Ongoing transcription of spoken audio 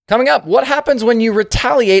Coming up, what happens when you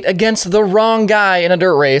retaliate against the wrong guy in a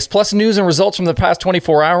dirt race, plus news and results from the past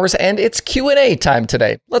 24 hours, and it's Q&A time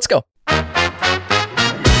today. Let's go.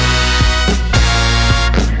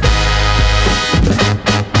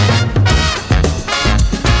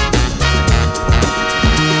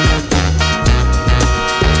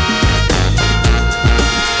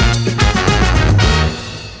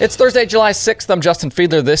 It's Thursday, July 6th. I'm Justin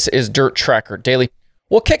Fiedler. This is Dirt Tracker Daily.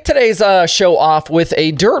 We'll kick today's show off with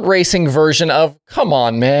a dirt racing version of Come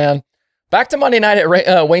On, Man. Back to Monday night at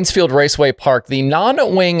Waynesfield Raceway Park, the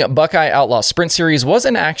non-wing Buckeye Outlaw Sprint Series was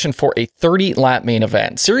in action for a 30-lap main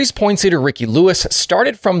event. Series points leader Ricky Lewis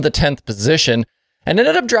started from the 10th position and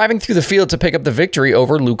ended up driving through the field to pick up the victory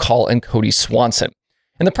over Luke Hall and Cody Swanson.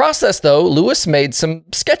 In the process, though, Lewis made some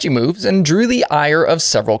sketchy moves and drew the ire of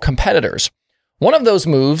several competitors. One of those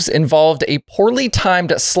moves involved a poorly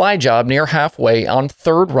timed slide job near halfway on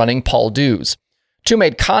third running Paul Dews. Two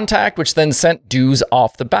made contact, which then sent Dews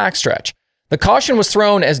off the backstretch. The caution was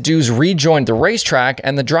thrown as Dews rejoined the racetrack,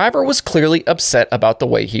 and the driver was clearly upset about the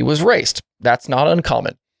way he was raced. That's not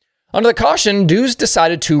uncommon. Under the caution, Dews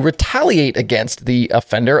decided to retaliate against the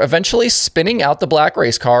offender, eventually spinning out the black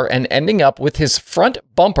race car and ending up with his front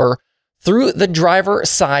bumper through the driver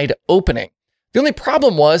side opening. The only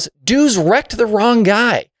problem was Dews wrecked the wrong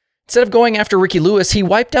guy. Instead of going after Ricky Lewis, he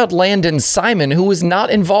wiped out Landon Simon, who was not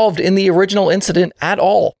involved in the original incident at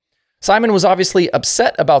all. Simon was obviously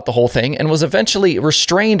upset about the whole thing and was eventually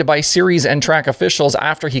restrained by series and track officials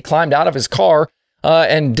after he climbed out of his car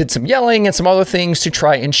and did some yelling and some other things to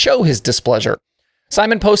try and show his displeasure.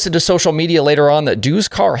 Simon posted to social media later on that Dews'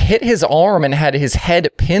 car hit his arm and had his head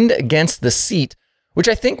pinned against the seat, which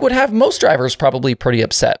I think would have most drivers probably pretty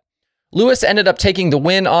upset. Lewis ended up taking the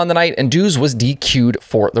win on the night, and Dews was DQ'd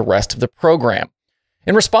for the rest of the program.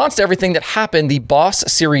 In response to everything that happened, the Boss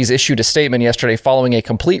Series issued a statement yesterday following a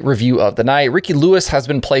complete review of the night. Ricky Lewis has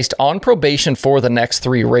been placed on probation for the next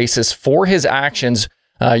 3 races for his actions,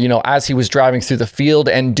 as he was driving through the field,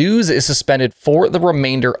 and Dews is suspended for the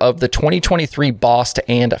remainder of the 2023 Boss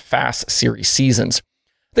and Fast Series seasons.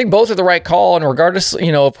 I think both are the right call, and regardless,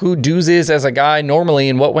 of who Dews is as a guy normally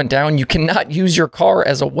and what went down, you cannot use your car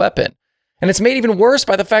as a weapon. And it's made even worse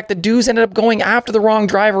by the fact that Dews ended up going after the wrong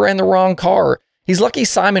driver and the wrong car. He's lucky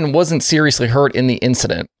Simon wasn't seriously hurt in the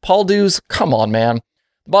incident. Paul Dews, come on, man.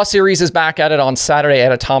 The Boss Series is back at it on Saturday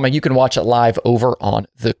at Atomic. You can watch it live over on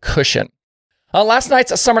the Cushion. Last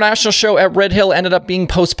night's Summer National show at Red Hill ended up being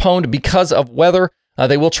postponed because of weather.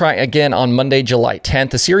 They will try again on Monday, July 10th.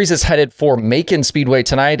 The series is headed for Macon Speedway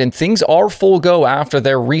tonight, and things are full go after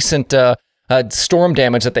their recent storm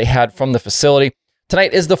damage that they had from the facility.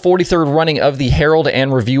 Tonight is the 43rd running of the Herald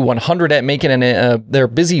and Review 100 at Macon, and their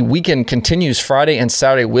busy weekend continues Friday and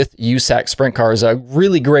Saturday with USAC sprint cars. A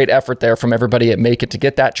really great effort there from everybody at Macon to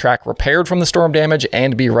get that track repaired from the storm damage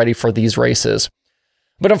and be ready for these races.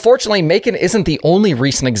 But unfortunately, Macon isn't the only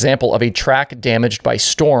recent example of a track damaged by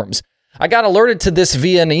storms. I got alerted to this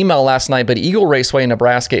via an email last night, but Eagle Raceway in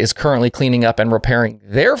Nebraska is currently cleaning up and repairing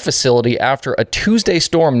their facility after a Tuesday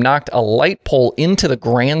storm knocked a light pole into the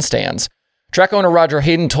grandstands. Track owner Roger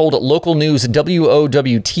Hayden told local news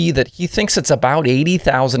WOWT that he thinks it's about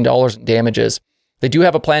 $80,000 in damages. They do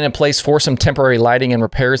have a plan in place for some temporary lighting and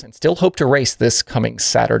repairs and still hope to race this coming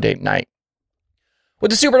Saturday night.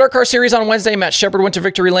 With the Super Dirt Car Series on Wednesday, Matt Shepard went to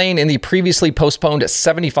victory lane in the previously postponed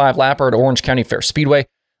 75-lapper at Orange County Fair Speedway.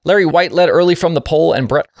 Larry White led early from the pole, and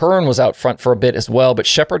Brett Hearn was out front for a bit as well, but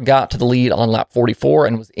Shepard got to the lead on lap 44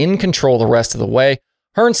 and was in control the rest of the way.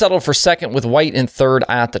 Hearn settled for second with White in third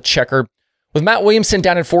at the checkered. With Matt Williamson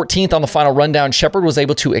down in 14th on the final rundown, Shepard was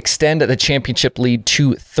able to extend the championship lead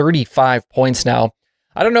to 35 points now.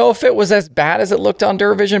 I don't know if it was as bad as it looked on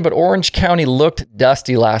Dervision, but Orange County looked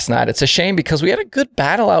dusty last night. It's a shame because we had a good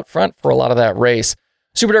battle out front for a lot of that race.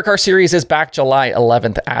 Super Dirt Car Series is back July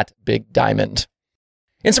 11th at Big Diamond.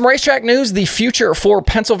 In some racetrack news, the future for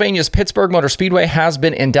Pennsylvania's Pittsburgh Motor Speedway has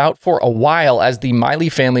been in doubt for a while as the Miley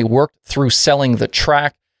family worked through selling the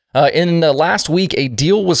track. In the last week, a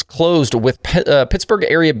deal was closed with Pittsburgh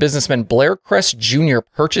area businessman Blair Kress Jr.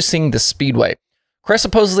 purchasing the speedway. Kress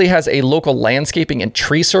supposedly has a local landscaping and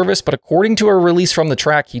tree service, but according to a release from the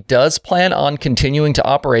track, he does plan on continuing to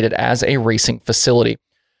operate it as a racing facility.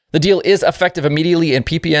 The deal is effective immediately, and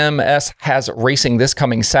PPMS has racing this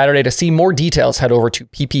coming Saturday. To see more details, head over to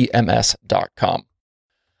ppms.com.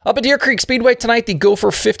 Up at Deer Creek Speedway tonight, the Gopher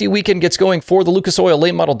 50 weekend gets going for the Lucas Oil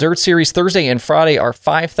Late Model Dirt Series. Thursday and Friday are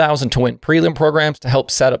 $5,000 to win prelim programs to help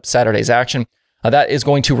set up Saturday's action. That is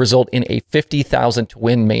going to result in a $50,000 to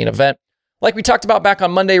win main event. Like we talked about back on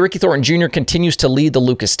Monday, Ricky Thornton Jr. continues to lead the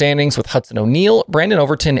Lucas standings with Hudson O'Neal, Brandon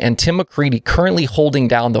Overton, and Tim McCready currently holding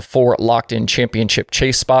down the 4 locked-in championship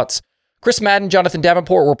chase spots. Chris Madden, Jonathan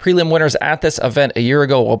Davenport were prelim winners at this event a year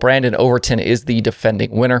ago, while Brandon Overton is the defending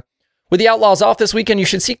winner. With the Outlaws off this weekend, you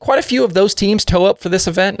should see quite a few of those teams toe up for this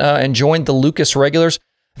event and join the Lucas regulars.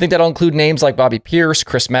 I think that'll include names like Bobby Pierce,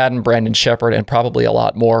 Chris Madden, Brandon Shepard, and probably a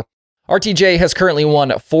lot more. RTJ has currently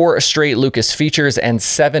won 4 straight Lucas features and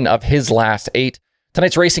 7 of his last 8.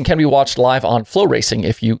 Tonight's racing can be watched live on Flow Racing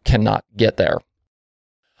if you cannot get there.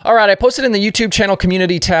 All right, I posted in the YouTube channel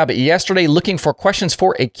community tab yesterday looking for questions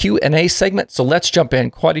for a Q&A segment, so let's jump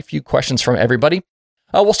in. Quite a few questions from everybody.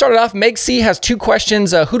 We'll start it off. Meg C has 2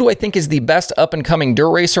 questions. Who do I think is the best up-and-coming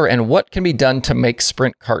dirt racer, and what can be done to make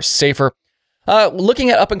sprint cars safer? Looking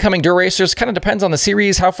at up-and-coming dirt racers kind of depends on the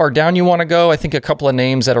series, how far down you want to go. I think a couple of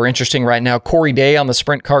names that are interesting right now. Corey Day on the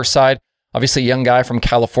sprint car side, obviously a young guy from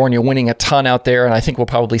California winning a ton out there, and I think we'll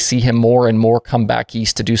probably see him more and more come back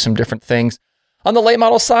east to do some different things. On the late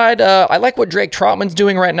model side, I like what Drake Trotman's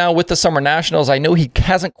doing right now with the Summer Nationals. I know he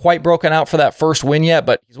hasn't quite broken out for that first win yet,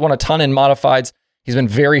 but he's won a ton in modifieds. He's been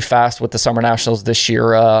very fast with the Summer Nationals this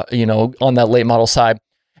year, on that late model side.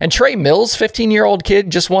 And Trey Mills, 15-year-old kid,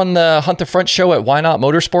 just won the Hunt the Front show at Why Not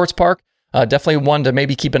Motorsports Park. Definitely one to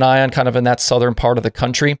maybe keep an eye on kind of in that southern part of the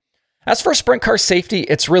country. As for sprint car safety,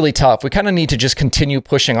 it's really tough. We kind of need to just continue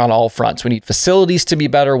pushing on all fronts. We need facilities to be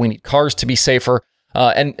better. We need cars to be safer.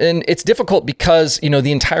 And it's difficult because,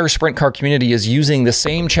 the entire sprint car community is using the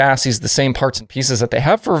same chassis, the same parts and pieces that they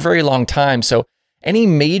have for a very long time. So any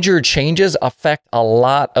major changes affect a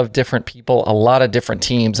lot of different people, a lot of different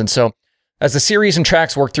teams. And so as the series and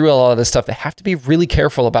tracks work through a lot of this stuff, they have to be really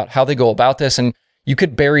careful about how they go about this. And you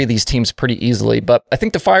could bury these teams pretty easily. But I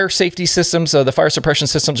think the fire safety systems, the fire suppression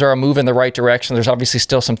systems are a move in the right direction. There's obviously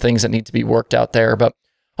still some things that need to be worked out there. But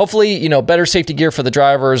hopefully, better safety gear for the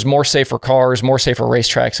drivers, more safer cars, more safer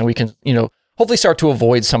racetracks, and we can, hopefully start to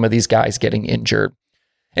avoid some of these guys getting injured.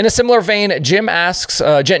 In a similar vein, Gent Jim asks,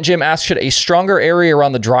 should a stronger area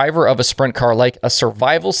around the driver of a sprint car, like a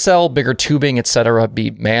survival cell, bigger tubing, etc., be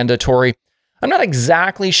mandatory? I'm not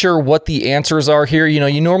exactly sure what the answers are here.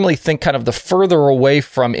 You normally think kind of the further away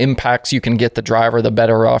from impacts you can get the driver, the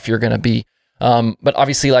better off you're going to be. But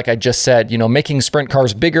obviously, like I just said, making sprint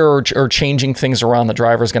cars bigger or changing things around the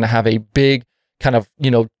driver is going to have a big kind of,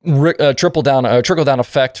 trickle down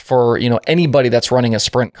effect for, anybody that's running a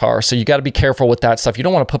sprint car. So you got to be careful with that stuff. You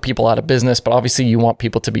don't want to put people out of business, but obviously you want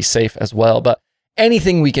people to be safe as well. But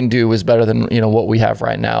anything we can do is better than, what we have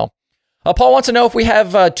right now. Paul wants to know if we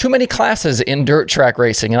have too many classes in dirt track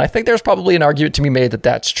racing. And I think there's probably an argument to be made that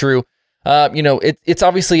that's true. It's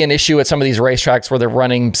obviously an issue at some of these racetracks where they're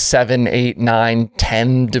running 7, 8, 9,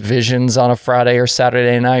 10 divisions on a Friday or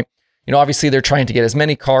Saturday night. Obviously they're trying to get as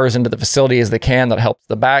many cars into the facility as they can. That helps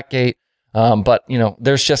the back gate. But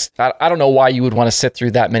there's just, I don't know why you would want to sit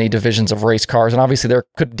through that many divisions of race cars. And obviously there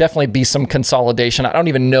could definitely be some consolidation. I don't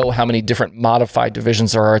even know how many different modified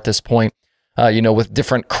divisions there are at this point. With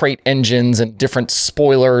different crate engines and different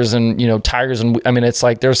spoilers and, tires. And it's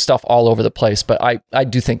like there's stuff all over the place, but I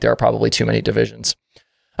do think there are probably too many divisions.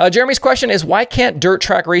 Jeremy's question is, why can't dirt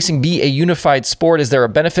track racing be a unified sport? Is there a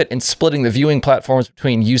benefit in splitting the viewing platforms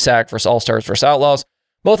between USAC versus All-Stars versus Outlaws?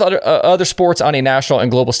 Both other sports on a national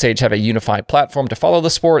and global stage have a unified platform to follow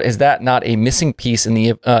the sport. Is that not a missing piece in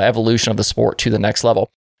the evolution of the sport to the next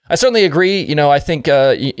level? I certainly agree. I think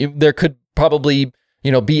there could probably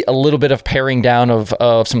be a little bit of paring down of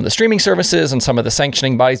some of the streaming services and some of the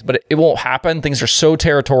sanctioning bodies, but it won't happen. Things are so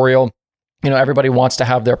territorial. Everybody wants to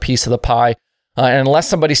have their piece of the pie. And unless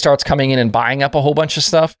somebody starts coming in and buying up a whole bunch of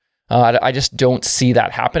stuff, I just don't see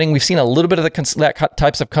that happening. We've seen a little bit of that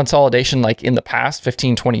types of consolidation like in the past,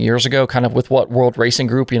 15, 20 years ago, kind of with what World Racing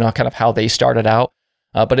Group, kind of how they started out.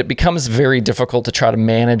 But it becomes very difficult to try to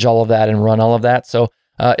manage all of that and run all of that. So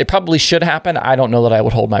it probably should happen. I don't know that I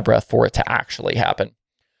would hold my breath for it to actually happen.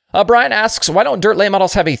 Brian asks, why don't dirt late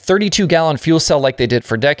models have a 32-gallon fuel cell like they did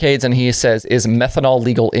for decades? And he says, is methanol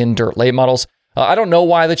legal in dirt late models? I don't know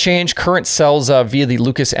why the change. Current cells via the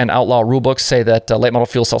Lucas and Outlaw rulebooks say that late model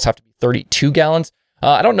fuel cells have to be 32 gallons.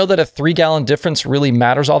 I don't know that a 3-gallon difference really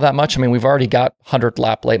matters all that much. We've already got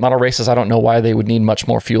 100-lap late model races. I don't know why they would need much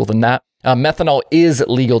more fuel than that. Methanol is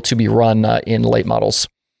legal to be run in late models.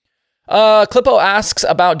 Clippo asks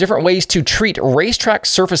about different ways to treat racetrack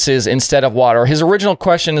surfaces instead of water. His original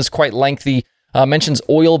question is quite lengthy, mentions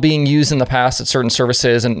oil being used in the past at certain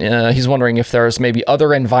surfaces, and he's wondering if there's maybe other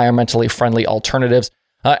environmentally friendly alternatives.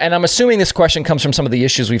 And I'm assuming this question comes from some of the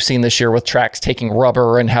issues we've seen this year with tracks taking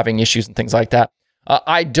rubber and having issues and things like that.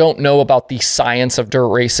 I don't know about the science of dirt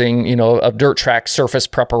racing, of dirt track surface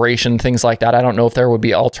preparation, things like that. I don't know if there would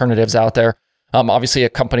be alternatives out there. Obviously, a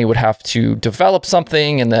company would have to develop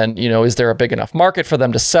something, and then, is there a big enough market for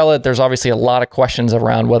them to sell it? There's obviously a lot of questions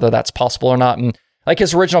around whether that's possible or not. And like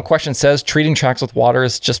his original question says, treating tracks with water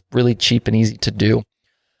is just really cheap and easy to do.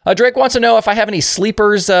 Drake wants to know if I have any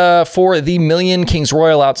sleepers for the Million Kings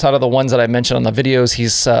Royal outside of the ones that I mentioned on the videos.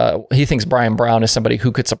 He thinks Brian Brown is somebody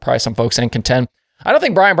who could surprise some folks and contend. I don't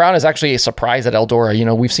think Brian Brown is actually a surprise at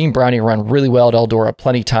Eldora. We've seen Brownie run really well at Eldora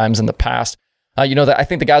plenty times in the past. I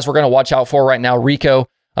think the guys we're going to watch out for right now, Rico,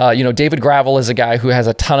 David Gravel is a guy who has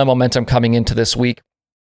a ton of momentum coming into this week.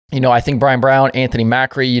 I think Brian Brown, Anthony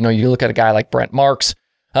Macri, you look at a guy like Brent Marks.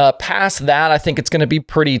 Past that, I think it's going to be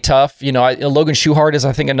pretty tough. Logan Schuchart is,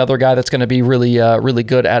 I think, another guy that's going to be really, really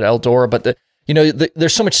good at Eldora. But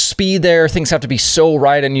there's so much speed there. Things have to be so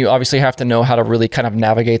right, and you obviously have to know how to really kind of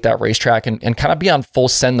navigate that racetrack and kind of be on full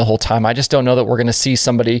send the whole time. I just don't know that we're going to see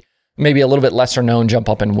somebody maybe a little bit lesser known jump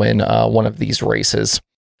up and win one of these races.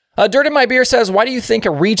 Dirt in My Beer says, why do you think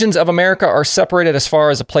regions of America are separated as far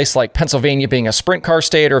as a place like Pennsylvania being a sprint car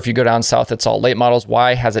state, or if you go down south, it's all late models?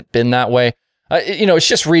 Why has it been that way? It's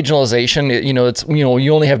just regionalization.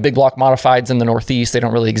 You only have big block modifieds in the Northeast. They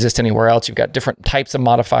don't really exist anywhere else. You've got different types of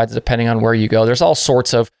modifieds depending on where you go. There's all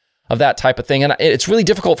sorts of that type of thing. And it's really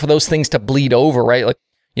difficult for those things to bleed over, right? Like,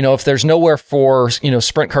 if there's nowhere for,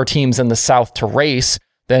 sprint car teams in the South to race,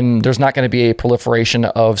 then there's not going to be a proliferation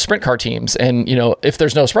of sprint car teams. And, if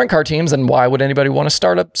there's no sprint car teams, then why would anybody want to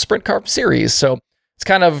start a sprint car series? So it's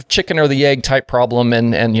kind of chicken or the egg type problem.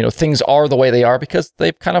 And things are the way they are because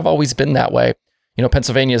they've kind of always been that way.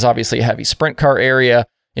 Pennsylvania is obviously a heavy sprint car area.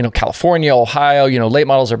 California, Ohio, late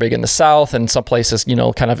models are big in the South, and some places,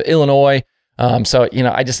 kind of Illinois. So,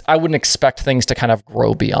 I wouldn't expect things to kind of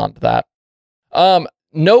grow beyond that.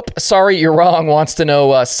 Nope, sorry, you're wrong. Wants to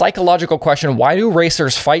know, psychological question. Why do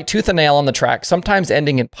racers fight tooth and nail on the track, sometimes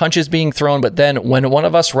ending in punches being thrown, but then when one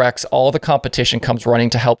of us wrecks, all the competition comes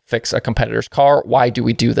running to help fix a competitor's car? Why do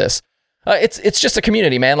we do this? It's just a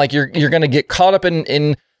community, man. Like you're going to get caught up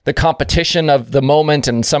in the competition of the moment,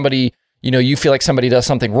 and somebody, you feel like somebody does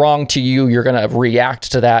something wrong to you, you're going to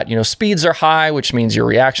react to that. Speeds are high, which means your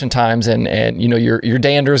reaction times and your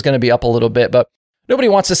dander is going to be up a little bit, but nobody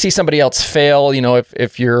wants to see somebody else fail.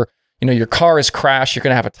 If your car is crashed, you're going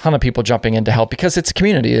to have a ton of people jumping in to help because it's a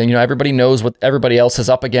community, and everybody knows what everybody else is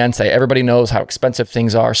up against. Everybody knows how expensive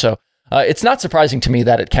things are. So it's not surprising to me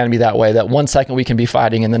that it can be that way, that 1 second we can be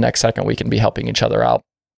fighting and the next second we can be helping each other out.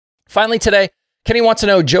 Finally today, Kenny wants to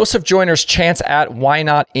know Joseph Joyner's chance at Why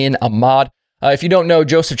Not in a mod. If you don't know,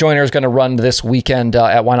 Joseph Joyner is going to run this weekend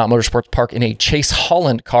at Why Not Motorsports Park in a Chase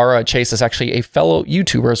Holland car. Chase is actually a fellow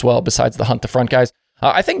YouTuber as well, besides the Hunt the Front guys.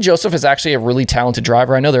 I think Joseph is actually a really talented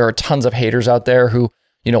driver. I know there are tons of haters out there who,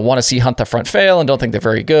 want to see Hunt the Front fail and don't think they're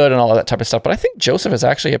very good and all of that type of stuff. But I think Joseph is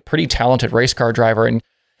actually a pretty talented race car driver. And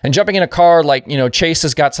jumping in a car like, Chase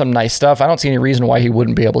has got some nice stuff. I don't see any reason why he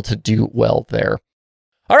wouldn't be able to do well there.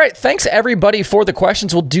 All right, thanks everybody for the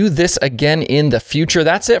questions. We'll do this again in the future.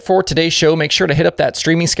 That's it for today's show. Make sure to hit up that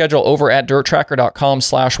streaming schedule over at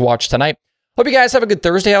dirttracker.com/watch tonight. Hope you guys have a good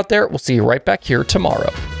Thursday out there. We'll see you right back here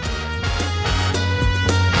tomorrow.